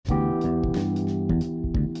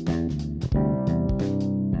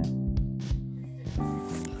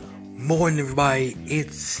morning, everybody.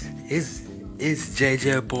 It's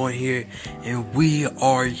JJ Boy here, and we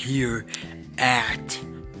are here at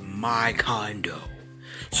my condo.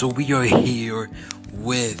 So we are here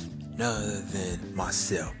with none other than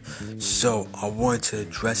myself. So I want to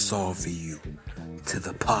address all of you to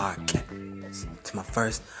the podcast, to my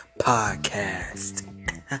first podcast.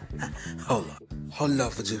 Hold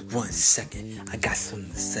up for just 1 second. I got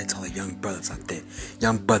something to say to all the young brothers out there.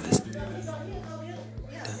 Young brothers,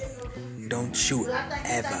 don't you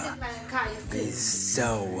ever be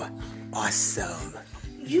so awesome.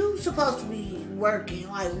 You supposed to be working.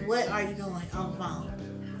 Like, what are you doing on the phone?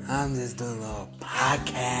 I'm just doing a little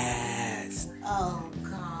podcast. Oh,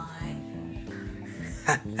 God.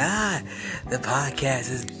 The podcast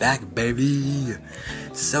is back, baby.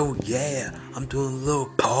 So yeah, I'm doing a little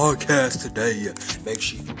podcast today. Make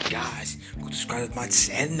sure you guys go subscribe to my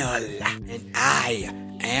channel. And I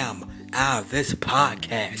am out of this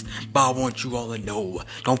podcast, but I want you all to know,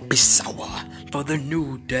 don't be sour for the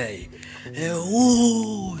new day.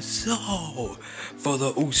 And so for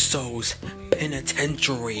the Usos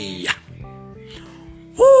Penitentiary.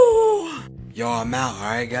 Woo! Yo, I'm out,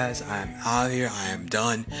 alright guys? I'm out here. I am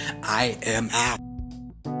done. I am out.